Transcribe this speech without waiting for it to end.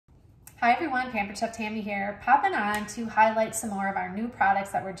Hi everyone, Pampered Chef Tammy here, popping on to highlight some more of our new products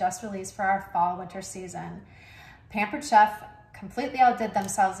that were just released for our fall/winter season. Pampered Chef completely outdid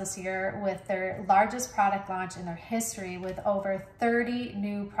themselves this year with their largest product launch in their history with over 30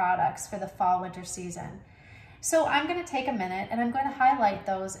 new products for the fall/winter season. So I'm going to take a minute and I'm going to highlight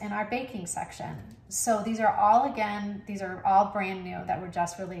those in our baking section. So these are all brand new that were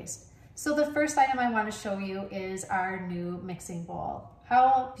just released. So the first item I want to show you is our new mixing bowl.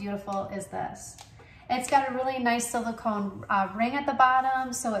 How beautiful is this? It's got a really nice silicone ring at the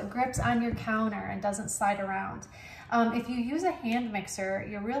bottom so it grips on your counter and doesn't slide around. If you use a hand mixer,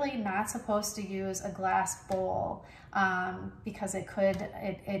 you're really not supposed to use a glass bowl because you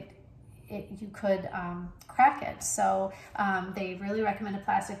could crack it. So they really recommend a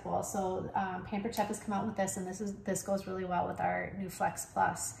plastic bowl. So Pampered Chef has come out with this, and this goes really well with our new Flex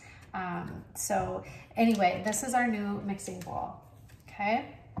Plus. So anyway, this is our new mixing bowl. Okay,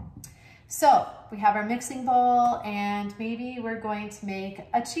 so we have our mixing bowl, and maybe we're going to make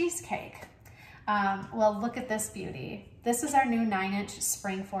a cheesecake. Well, look at this beauty. This is our new 9-inch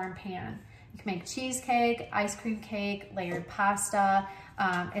springform pan. You can make cheesecake, ice cream cake, layered pasta.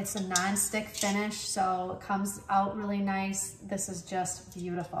 It's a non-stick finish, so it comes out really nice. This is just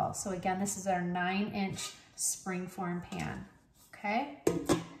beautiful. So again, this is our 9-inch springform pan, okay?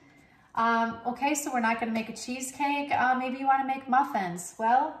 Okay, so we're not gonna make a cheesecake. Maybe you wanna make muffins.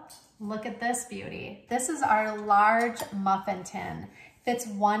 Well, look at this beauty. This is our large muffin tin. Fits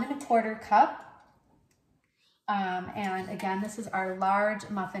 1 1/4 cup. And again, this is our large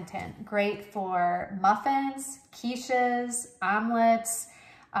muffin tin. Great for muffins, quiches, omelets,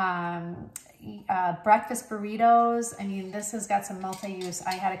 breakfast burritos. I mean, this has got some multi-use.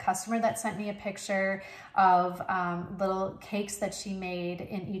 I had a customer that sent me a picture of little cakes that she made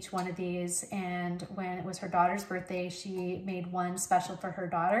in each one of these. And when it was her daughter's birthday, she made one special for her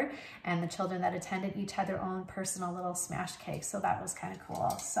daughter, and the children that attended each had their own personal little smash cake. So that was kind of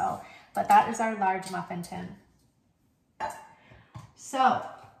cool. So, but that is our large muffin tin. So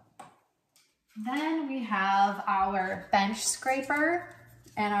then we have our bench scraper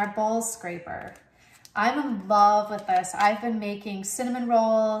and our bowl scraper. I'm in love with this. I've been making cinnamon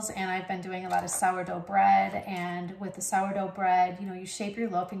rolls, and I've been doing a lot of sourdough bread. And with the sourdough bread, you know, you shape your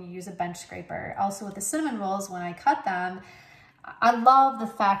loaf and you use a bench scraper. Also with the cinnamon rolls, when I cut them, I love the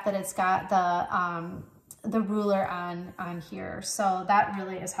fact that it's got the ruler on here. So that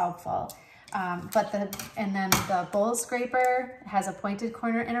really is helpful. And then the bowl scraper has a pointed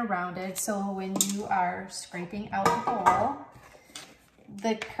corner and a rounded. So when you are scraping out the bowl,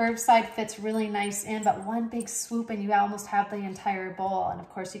 the curved side fits really nice in, but one big swoop and you almost have the entire bowl. And of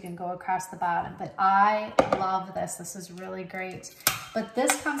course you can go across the bottom, but I love this. This is really great. But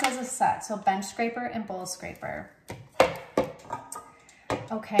this comes as a set. So bench scraper and bowl scraper.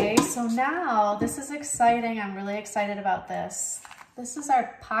 Okay, so now this is exciting. I'm really excited about this. This is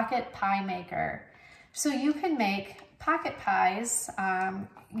our pocket pie maker. So you can make pocket pies.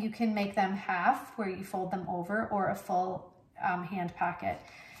 You can make them half where you fold them over, or a full hand pocket.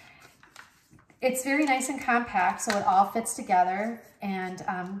 It's very nice and compact, so it all fits together and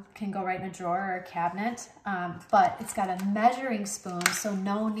can go right in a drawer or a cabinet. But it's got a measuring spoon, so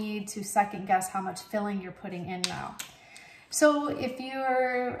no need to second guess how much filling you're putting in now. So if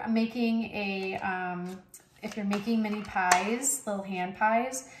you're making mini pies, little hand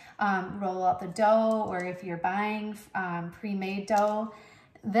pies, roll out the dough, or if you're buying pre-made dough,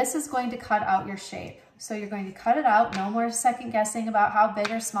 this is going to cut out your shape. So you're going to cut it out, no more second guessing about how big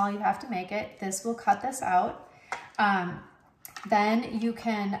or small you have to make it. This will cut this out. Then you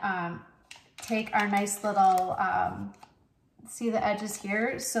can take our nice little, see the edges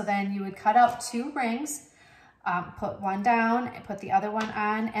here? So then you would cut out 2 rings, put one down and put the other one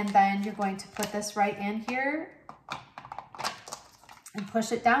on, and then you're going to put this right in here and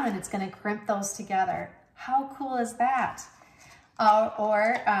push it down, and it's going to crimp those together. How cool is that?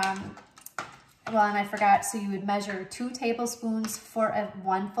 Well, and I forgot, so you would measure 2 tablespoons for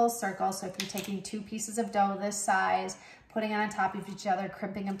 1 full circle. So if you're taking 2 pieces of dough this size, putting it on top of each other,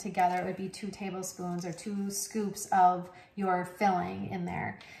 crimping them together, it would be 2 tablespoons or 2 scoops of your filling in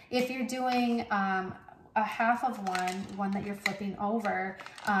there. If you're doing a half of one that you're flipping over,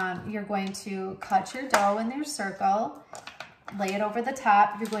 you're going to cut your dough in your circle, lay it over the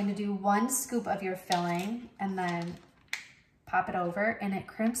top. You're going to do 1 scoop of your filling and then pop it over, and it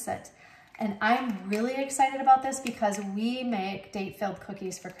crimps it. And I'm really excited about this because we make date-filled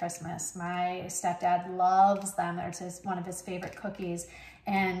cookies for Christmas. My stepdad loves them. It's one of his favorite cookies.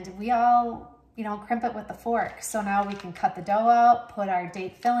 And we all, crimp it with the fork. So now we can cut the dough out, put our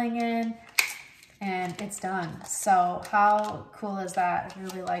date filling in, and it's done. So how cool is that? I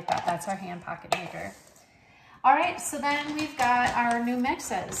really like that. That's our hand pocket maker. All right, so then we've got our new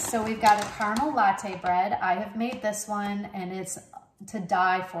mixes. So we've got a caramel latte bread. I have made this one and it's to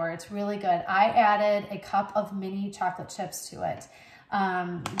die for. It's really good. I added a cup of mini chocolate chips to it,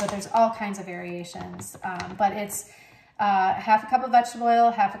 but there's all kinds of variations. But it's half a cup of vegetable oil,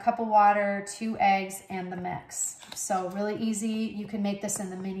 half a cup of water, 2 eggs, and the mix. So really easy. You can make this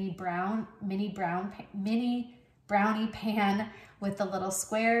in the mini brownie pan with the little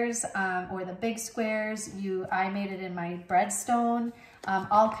squares or the big squares. I made it in my breadstone,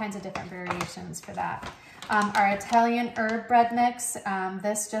 all kinds of different variations for that. Our Italian herb bread mix,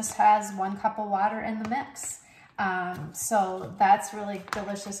 this just has 1 cup of water in the mix. So that's really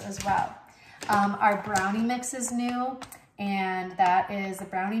delicious as well. Our brownie mix is new, and that is the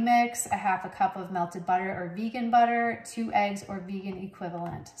brownie mix, a half a cup of melted butter or vegan butter, 2 eggs or vegan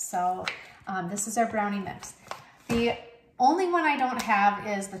equivalent. So this is our brownie mix. The only one I don't have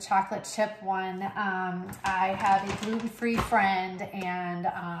is the chocolate chip one. I have a gluten-free friend, and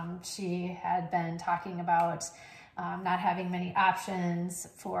she had been talking about not having many options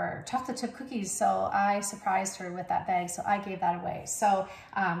for chocolate chip cookies. So I surprised her with that bag, so I gave that away. So,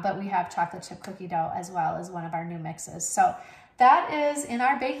 but we have chocolate chip cookie dough as well as one of our new mixes. So that is in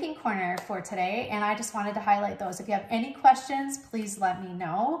our baking corner for today, and I just wanted to highlight those. If you have any questions, please let me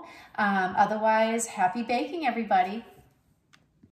know. Otherwise, happy baking, everybody.